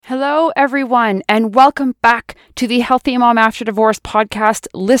Hello, everyone, and welcome back to the Healthy Mom After Divorce podcast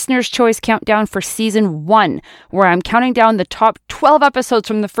Listener's Choice Countdown for Season 1, where I'm counting down the top 12 episodes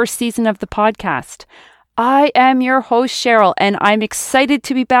from the first season of the podcast. I am your host, Cheryl, and I'm excited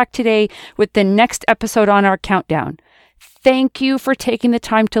to be back today with the next episode on our countdown. Thank you for taking the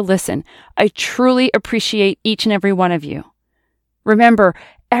time to listen. I truly appreciate each and every one of you. Remember,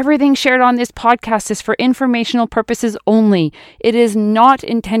 everything shared on this podcast is for informational purposes only. It is not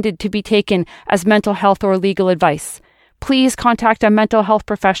intended to be taken as mental health or legal advice. Please contact a mental health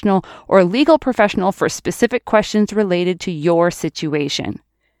professional or legal professional for specific questions related to your situation.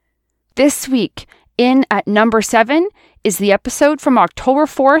 This week, in at number 7, is the episode from October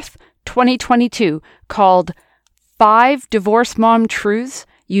 4th, 2022, called 5 Divorce Mom Truths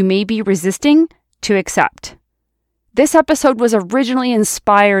You May Be Resisting to Accept. This episode was originally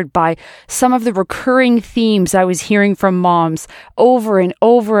inspired by some of the recurring themes I was hearing from moms over and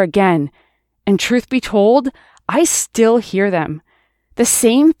over again. And truth be told, I still hear them. The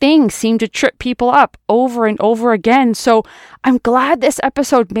same things seem to trip people up over and over again, so I'm glad this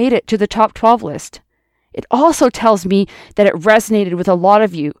episode made it to the top 12 list. It also tells me that it resonated with a lot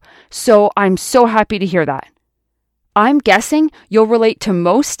of you, so I'm so happy to hear that. I'm guessing you'll relate to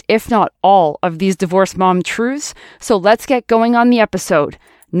most, if not all, of these divorce mom truths, so let's get going on the episode.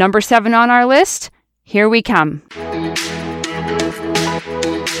 Number 7 on our list, here we come.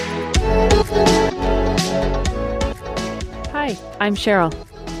 Hi, I'm Cheryl,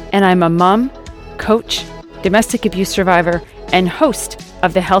 and I'm a mom, coach, domestic abuse survivor, and host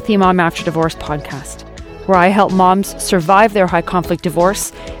of the Healthy Mom After Divorce podcast, where I help moms survive their high-conflict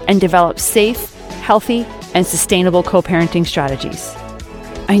divorce and develop safe, healthy, and sustainable co-parenting strategies.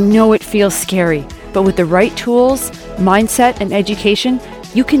 I know it feels scary, but with the right tools, mindset, and education,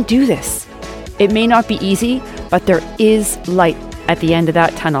 you can do this. It may not be easy, but there is light at the end of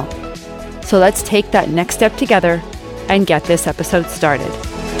that tunnel. So let's take that next step together and get this episode started.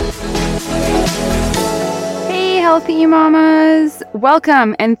 Hey, Healthy Mamas!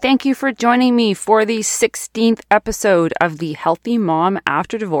 Welcome, and thank you for joining me for the 16th episode of the Healthy Mom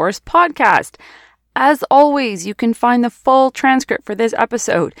After Divorce podcast. As always, you can find the full transcript for this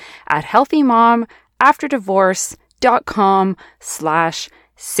episode at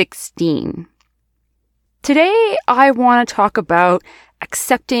healthymomafterddivorce.com/16. Today, I want to talk about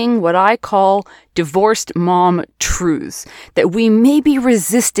accepting what I call divorced mom truths that we may be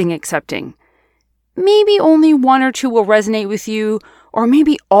resisting accepting. Maybe only one or two will resonate with you, or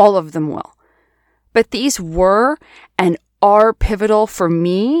maybe all of them will. But these were and are pivotal for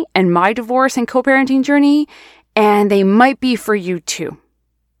me and my divorce and co-parenting journey, and they might be for you too.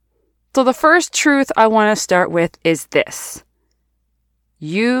 So the first truth I want to start with is this.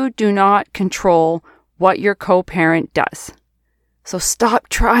 You do not control what your co-parent does. So stop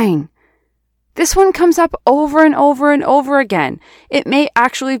trying. This one comes up over and over and over again. It may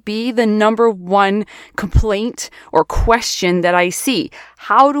actually be the number one complaint or question that I see.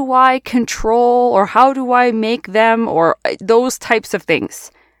 How do I control, or how do I make them, or those types of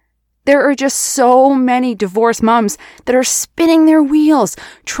things? There are just so many divorced moms that are spinning their wheels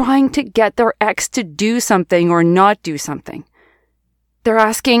trying to get their ex to do something or not do something. They're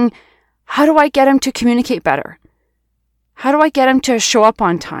asking, how do I get him to communicate better? How do I get him to show up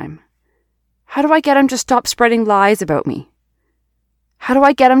on time? How do I get him to stop spreading lies about me? How do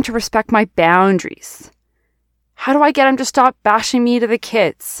I get him to respect my boundaries? How do I get him to stop bashing me to the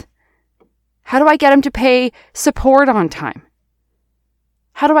kids? How do I get him to pay support on time?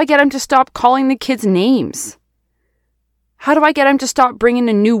 How do I get him to stop calling the kids names? How do I get him to stop bringing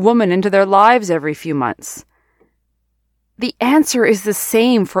a new woman into their lives every few months? The answer is the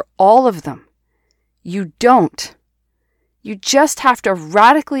same for all of them. You don't. You just have to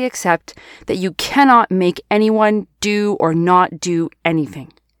radically accept that you cannot make anyone do or not do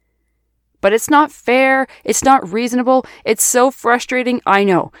anything. But it's not fair. It's not reasonable. It's so frustrating. I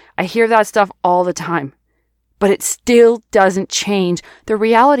know. I hear that stuff all the time. But it still doesn't change the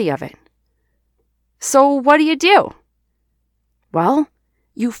reality of it. So what do? Well,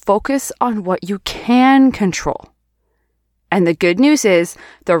 you focus on what you can control. And the good news is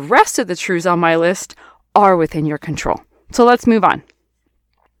the rest of the truths on my list are within your control. So let's move on.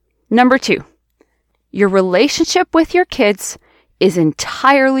 Number 2, your relationship with your kids is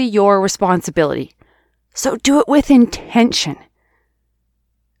entirely your responsibility. So do it with intention.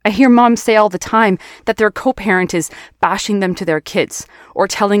 I hear moms say all the time that their co-parent is bashing them to their kids or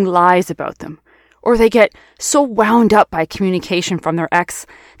telling lies about them, or they get so wound up by communication from their ex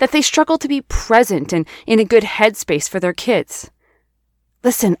that they struggle to be present and in a good headspace for their kids.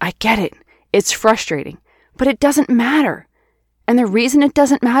 Listen, I get it. It's frustrating. But it doesn't matter. And the reason it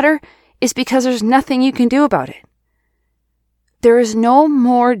doesn't matter is because there's nothing you can do about it. There is no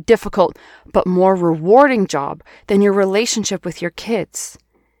more difficult but more rewarding job than your relationship with your kids.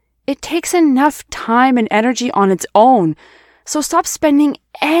 It takes enough time and energy on its own, so stop spending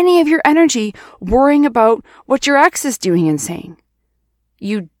any of your energy worrying about what your ex is doing and saying.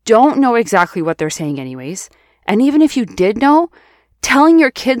 You don't know exactly what they're saying anyways, and even if you did know, telling your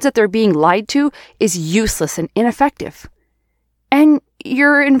kids that they're being lied to is useless and ineffective. And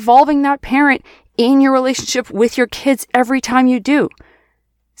you're involving that parent in your relationship with your kids every time you do.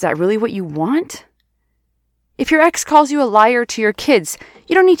 Is that really what you want? If your ex calls you a liar to your kids,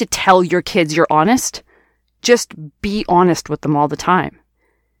 you don't need to tell your kids you're honest. Just be honest with them all the time.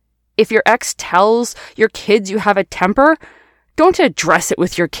 If your ex tells your kids you have a temper, don't address it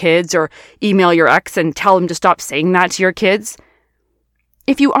with your kids or email your ex and tell them to stop saying that to your kids.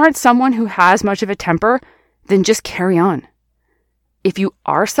 If you aren't someone who has much of a temper, then just carry on. If you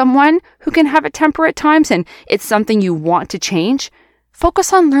are someone who can have a temper at times and it's something you want to change,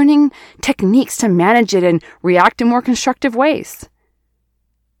 focus on learning techniques to manage it and react in more constructive ways.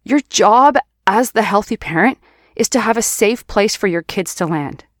 Your job as the healthy parent is to have a safe place for your kids to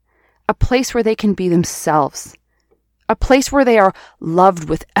land, a place where they can be themselves, a place where they are loved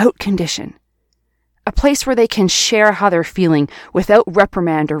without condition, a place where they can share how they're feeling without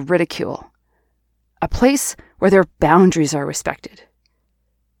reprimand or ridicule, a place where their boundaries are respected.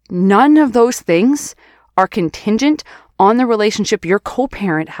 None of those things are contingent on the relationship your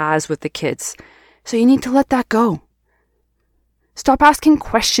co-parent has with the kids, so you need to let that go. Stop asking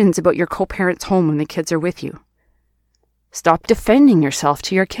questions about your co-parent's home when the kids are with you. Stop defending yourself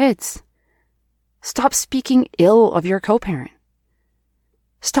to your kids. Stop speaking ill of your co-parent.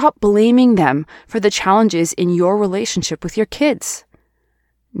 Stop blaming them for the challenges in your relationship with your kids.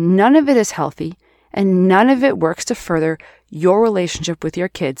 None of it is healthy, and none of it works to further your relationship with your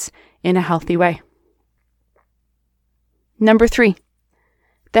kids in a healthy way. Number 3,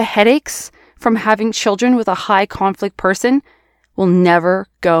 the headaches from having children with a high conflict person will never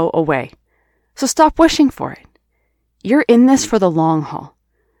go away. So stop wishing for it. You're in this for the long haul.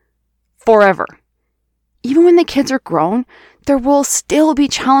 Forever. Even when the kids are grown, there will still be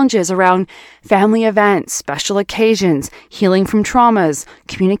challenges around family events, special occasions, healing from traumas,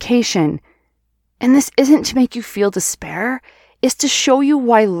 communication. And this isn't to make you feel despair. It's to show you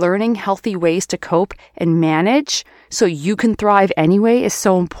why learning healthy ways to cope and manage so you can thrive anyway is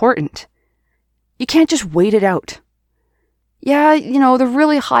so important. You can't just wait it out. Yeah, the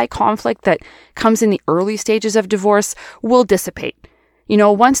really high conflict that comes in the early stages of divorce will dissipate.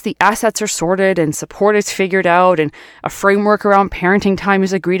 Once the assets are sorted and support is figured out and a framework around parenting time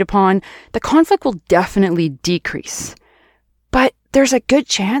is agreed upon, the conflict will definitely decrease. But there's a good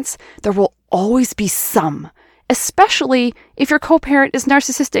chance there will always be some, especially if your co-parent is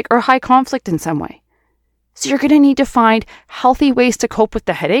narcissistic or high conflict in some way. So you're going to need to find healthy ways to cope with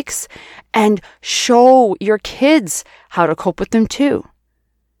the headaches and show your kids how to cope with them too.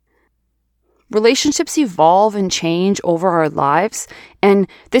 Relationships evolve and change over our lives, and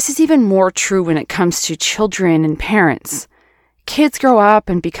this is even more true when it comes to children and parents. Kids grow up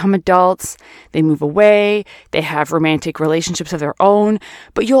and become adults, they move away, they have romantic relationships of their own,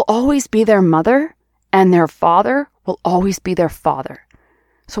 but you'll always be their mother, and their father will always be their father.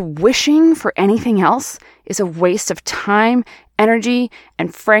 So wishing for anything else is a waste of time, energy,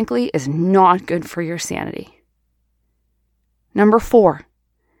 and frankly is not good for your sanity. Number 4,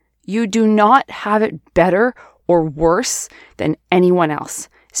 you do not have it better or worse than anyone else.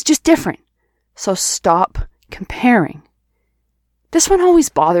 It's just different. So stop comparing. This one always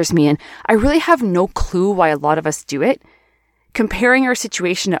bothers me, and I really have no clue why a lot of us do it. Comparing our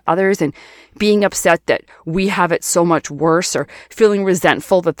situation to others and being upset that we have it so much worse, or feeling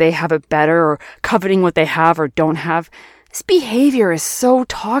resentful that they have it better, or coveting what they have or don't have. This behavior is so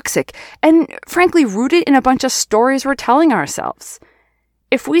toxic and frankly rooted in a bunch of stories we're telling ourselves.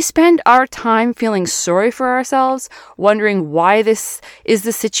 If we spend our time feeling sorry for ourselves, wondering why this is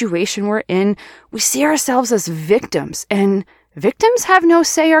the situation we're in, we see ourselves as victims, and victims have no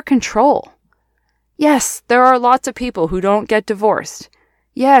say or control. Yes, there are lots of people who don't get divorced.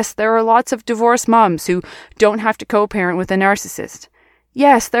 Yes, there are lots of divorced moms who don't have to co-parent with a narcissist.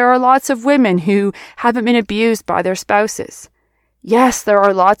 Yes, there are lots of women who haven't been abused by their spouses. Yes, there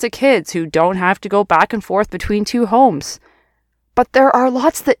are lots of kids who don't have to go back and forth between 2 homes. But there are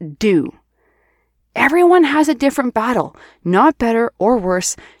lots that do. Everyone has a different battle, not better or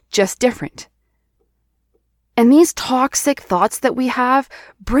worse, just different. And these toxic thoughts that we have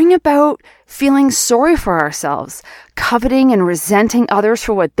bring about feeling sorry for ourselves, coveting and resenting others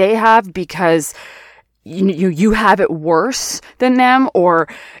for what they have because you have it worse than them, or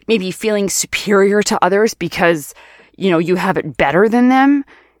maybe feeling superior to others because, you have it better than them.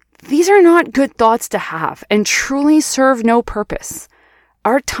 These are not good thoughts to have and truly serve no purpose.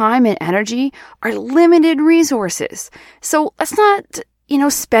 Our time and energy are limited resources. So let's not,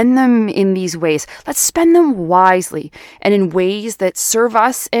 spend them in these ways. Let's spend them wisely and in ways that serve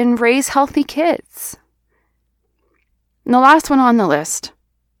us and raise healthy kids. And the last one on the list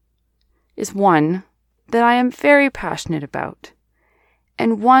is one that I am very passionate about,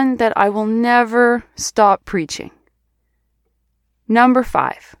 and one that I will never stop preaching. Number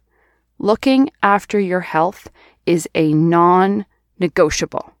 5, looking after your health is a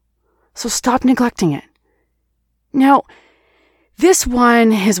non-negotiable. So stop neglecting it. Now, this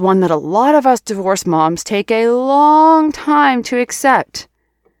one is one that a lot of us divorced moms take a long time to accept,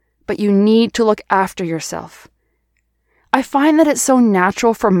 but you need to look after yourself. I find that it's so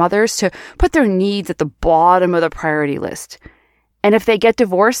natural for mothers to put their needs at the bottom of the priority list. And if they get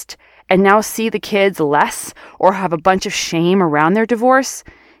divorced and now see the kids less or have a bunch of shame around their divorce,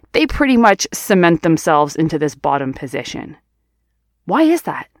 they pretty much cement themselves into this bottom position. Why is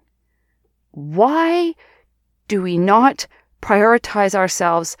that? Why do we not prioritize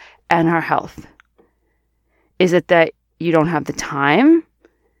ourselves and our health? Is it that you don't have the time?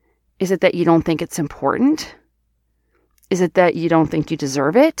 Is it that you don't think it's important? Is it that you don't think you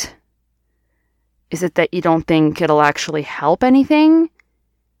deserve it? Is it that you don't think it'll actually help anything?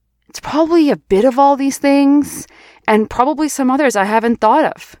 It's probably a bit of all these things, and probably some others I haven't thought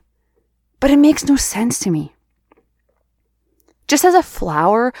of. But it makes no sense to me. Just as a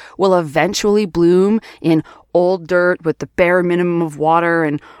flower will eventually bloom in old dirt with the bare minimum of water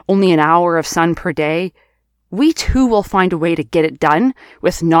and only an hour of sun per day, we too will find a way to get it done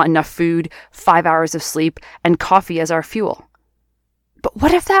with not enough food, 5 hours of sleep, and coffee as our fuel. But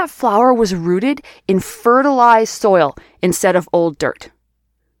what if that flower was rooted in fertilized soil instead of old dirt?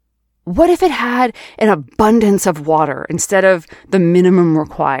 What if it had an abundance of water instead of the minimum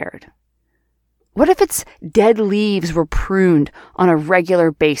required? What if its dead leaves were pruned on a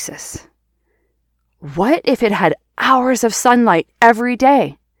regular basis? What if it had hours of sunlight every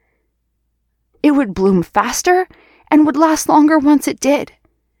day? It would bloom faster and would last longer once it did.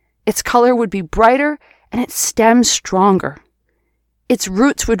 Its color would be brighter and its stems stronger. Its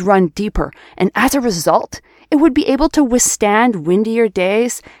roots would run deeper, and as a result, it would be able to withstand windier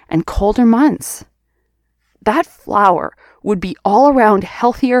days and colder months. That flower would be all around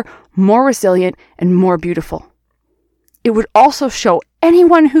healthier, more resilient, and more beautiful. It would also show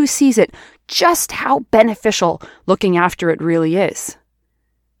anyone who sees it just how beneficial looking after it really is.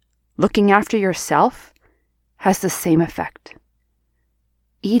 Looking after yourself has the same effect.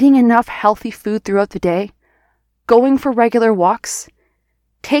 Eating enough healthy food throughout the day, going for regular walks,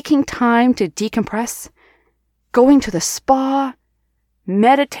 taking time to decompress, going to the spa,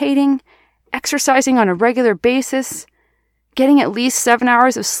 meditating, exercising on a regular basis, getting at least 7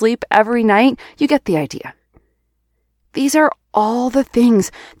 hours of sleep every night, you get the idea. These are all the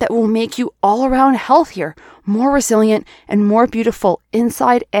things that will make you all around healthier, more resilient, and more beautiful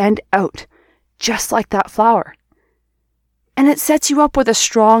inside and out, just like that flower. And it sets you up with a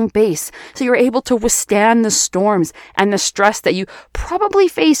strong base, so you're able to withstand the storms and the stress that you probably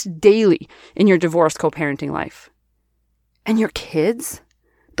face daily in your divorced co-parenting life. And your kids,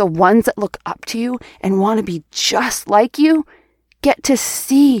 the ones that look up to you and want to be just like you, get to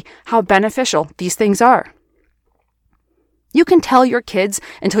see how beneficial these things are. You can tell your kids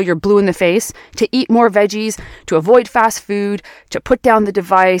until you're blue in the face to eat more veggies, to avoid fast food, to put down the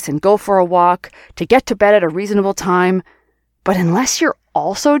device and go for a walk, to get to bed at a reasonable time. But unless you're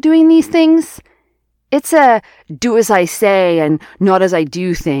also doing these things, it's a do as I say and not as I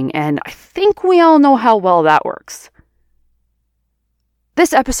do thing, and I think we all know how well that works.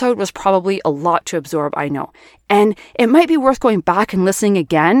 This episode was probably a lot to absorb, I know, and it might be worth going back and listening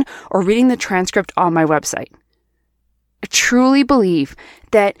again or reading the transcript on my website. I truly believe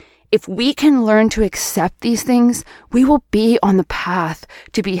that if we can learn to accept these things, we will be on the path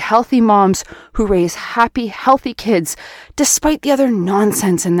to be healthy moms who raise happy, healthy kids despite the other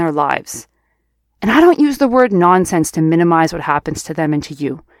nonsense in their lives. And I don't use the word nonsense to minimize what happens to them and to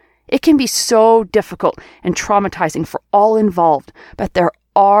you. It can be so difficult and traumatizing for all involved, but there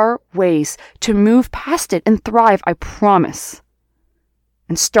are ways to move past it and thrive, I promise.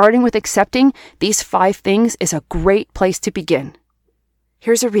 And starting with accepting these 5 things is a great place to begin.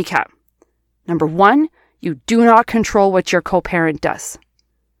 Here's a recap. Number 1, you do not control what your co-parent does.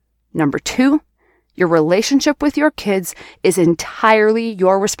 Number 2, your relationship with your kids is entirely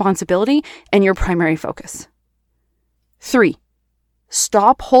your responsibility and your primary focus. 3,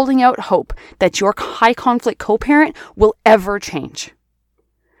 Stop holding out hope that your high conflict co-parent will ever change.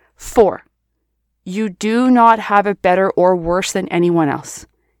 4, you do not have it better or worse than anyone else.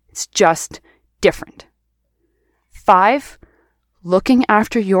 It's just different. 5, looking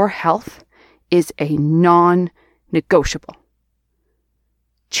after your health is a non-negotiable.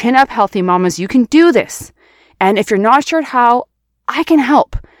 Chin up, healthy mamas. You can do this. And if you're not sure how, I can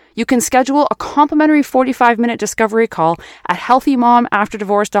help. You can schedule a complimentary 45-minute discovery call at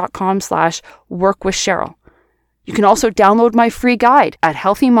healthymomafterddivorce.com/workwithcheryl. You can also download my free guide at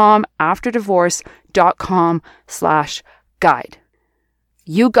healthymomafterddivorce.com/guide.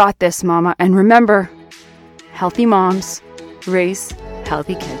 You got this, mama. And remember, healthy moms raise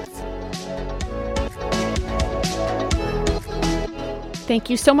healthy kids. Thank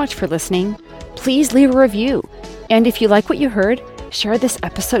you so much for listening. Please leave a review. And if you like what you heard, share this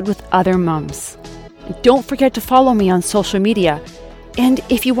episode with other mums. And don't forget to follow me on social media. And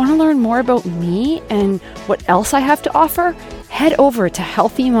if you want to learn more about me and what else I have to offer, head over to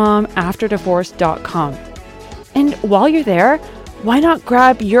healthymomafterddivorce.com. And while you're there, why not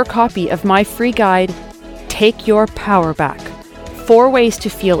grab your copy of my free guide, Take Your Power Back: 4 Ways to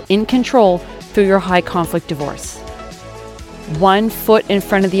Feel in Control Through Your High Conflict Divorce. One foot in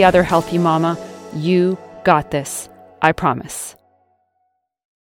front of the other, healthy mama. You got this. I promise.